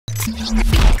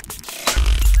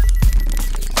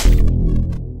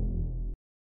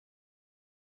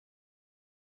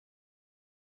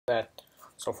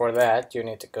So for that you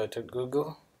need to go to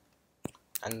Google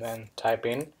and then type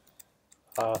in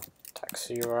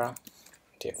Taxura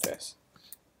NTFS.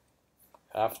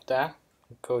 After that,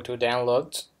 go to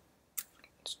downloads.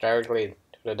 It's directly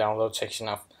to the download section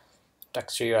of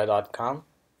taxura.com,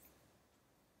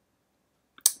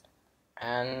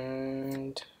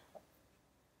 and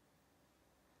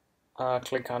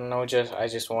click on no, I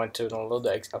just want to download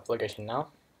the application now,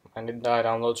 and the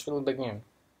downloads will begin.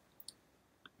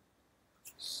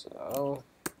 So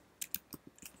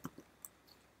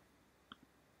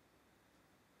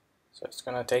it's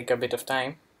gonna take a bit of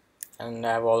time, and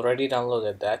I've already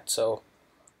downloaded that, so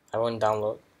I won't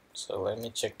download. So let me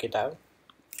check it out.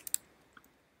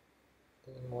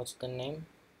 What's the name?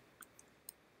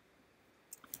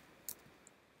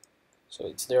 So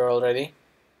it's there already,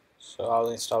 so I'll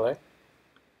install it.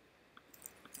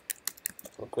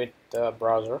 Look with the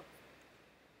browser.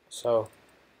 So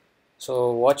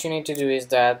what you need to do is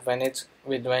that when it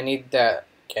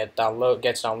gets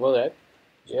downloaded,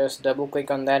 just double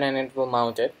click on that and it will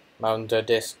mount the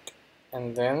disk,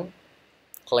 and then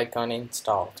click on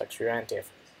install Taxura NTFS.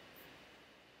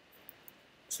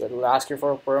 So it will ask you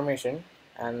for permission,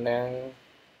 and then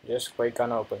just click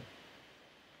on open.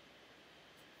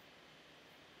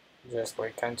 Just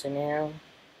click continue.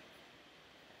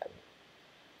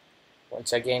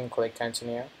 Once again click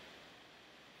continue.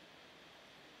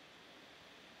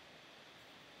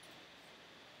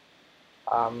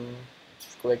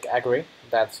 Click agree.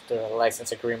 That's the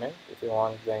license agreement. If you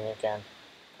want, then you can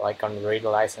click on read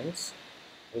license,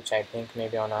 which I think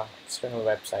maybe on an external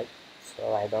website,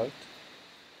 so I don't.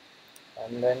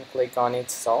 And then click on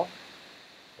install,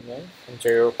 and then enter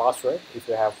your password if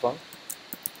you have one.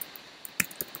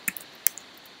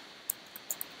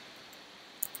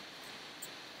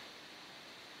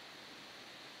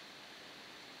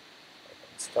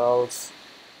 Installs.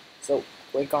 So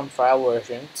click on file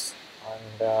versions,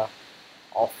 and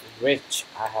of which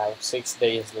I have 6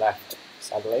 days left,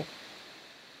 sadly.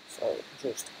 So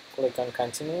just click on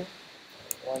continue.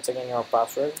 Once again your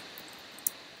password.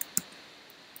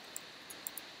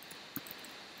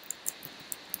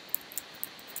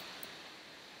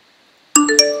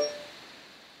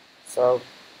 So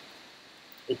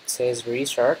it says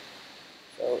restart.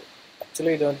 So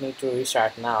actually you don't need to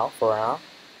restart now. For now,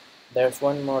 there's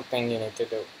one more thing you need to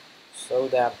do. So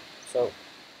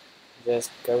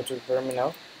just go to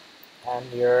terminal, and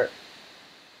you're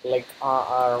like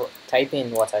type in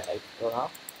what I typed for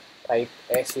now. Type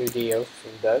sudo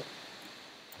sudo,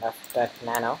 after that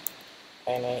nano,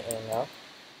 nano,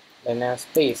 then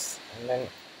space, and then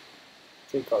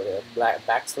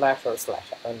backslash or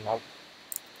slash, I don't know.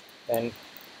 Then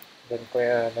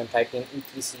type in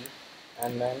etc,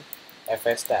 and then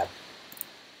fs tab.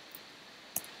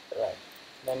 Right.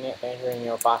 Then you enter in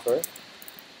your password.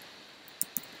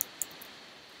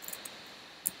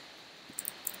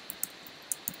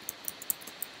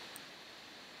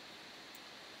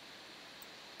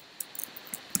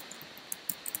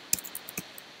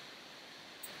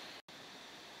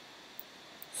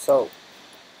 So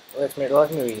let me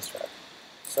restart.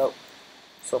 So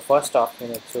first off, you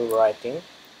need to type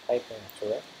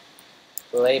into it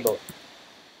label.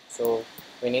 So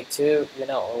we need to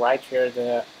write here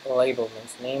the label,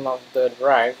 means name of the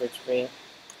drive which we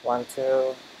want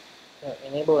to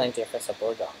enable NTFS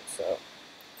support on. So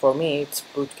for me it's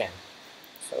bootcamp.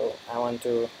 So I want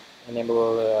to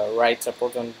enable write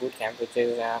support on bootcamp, which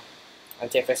is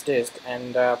NTFS disk,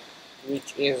 and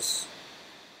which is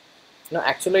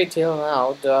actually till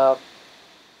now the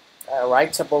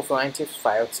write support for NTFS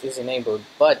files is enabled,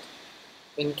 but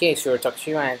in case your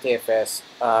Taxura NTFS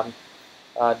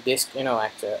disk,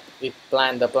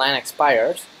 the plan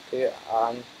expires,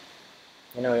 when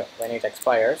it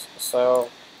expires, so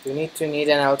you need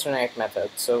an alternate method.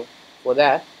 So for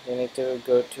that you need to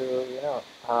go to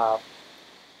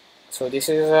so this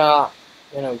is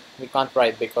we can't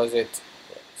write because it's,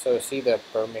 so see the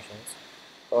permissions,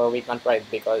 or we can't write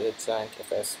because it's an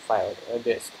NTFS file or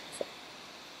disk.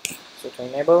 So to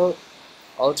enable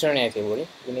alternatively,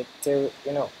 you need to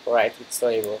write its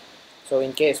label. So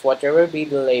in case whatever be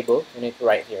the label, you need to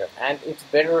write here, and it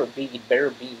better be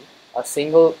a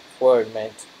single word,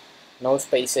 meant no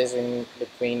spaces in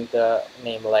between the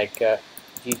name, like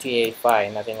GTA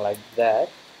 5, nothing like that.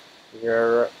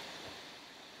 Your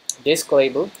disk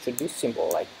label should be simple,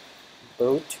 like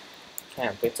boot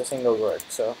camp. It's a single word,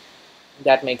 so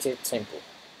that makes it simple,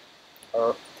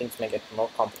 or things make it more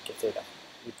complicated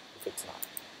if it's not.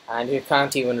 And you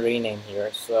can't even rename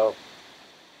here, so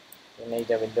need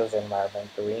a Windows environment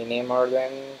to rename, or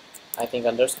then I think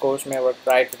underscores may work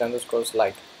right with underscores.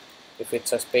 Like if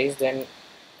it's a space, then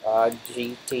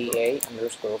GTA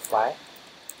underscore file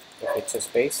if it's a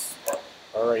space,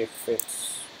 or if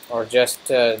it's or just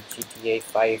GTA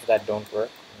 5 that don't work,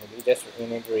 maybe just we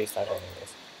need to restart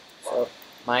anyways. So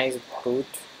my boot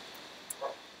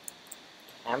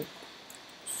amp.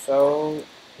 So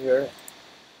here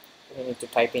we need to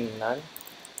type in none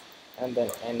and then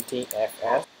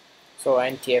NTFS. So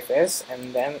NTFS,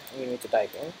 and then we need to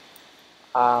type in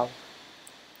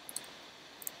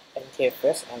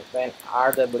NTFS and then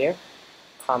RW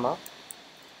comma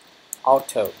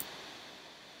auto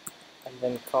and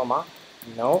then comma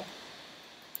no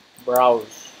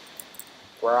browse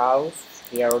BROWS.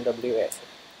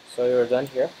 So you're done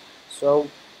here. So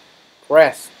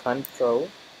press Control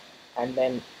and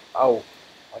then O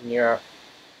on your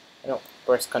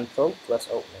press Control plus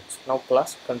O, no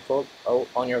plus Control O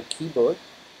on your keyboard,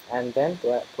 and then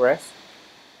press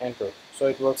Enter. So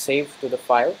it will save to the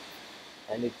file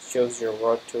and it shows your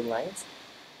word 2 lines.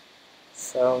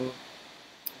 So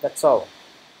that's all.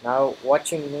 Now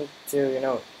what you need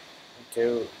to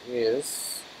do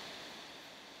is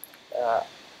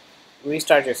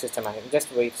restart your system. I mean,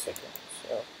 just wait a second.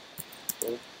 So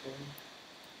open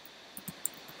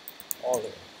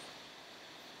volume.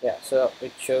 Yeah, so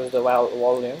it shows the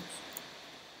volumes.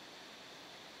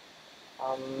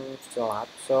 Still not.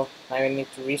 So now you need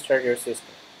to restart your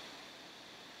system.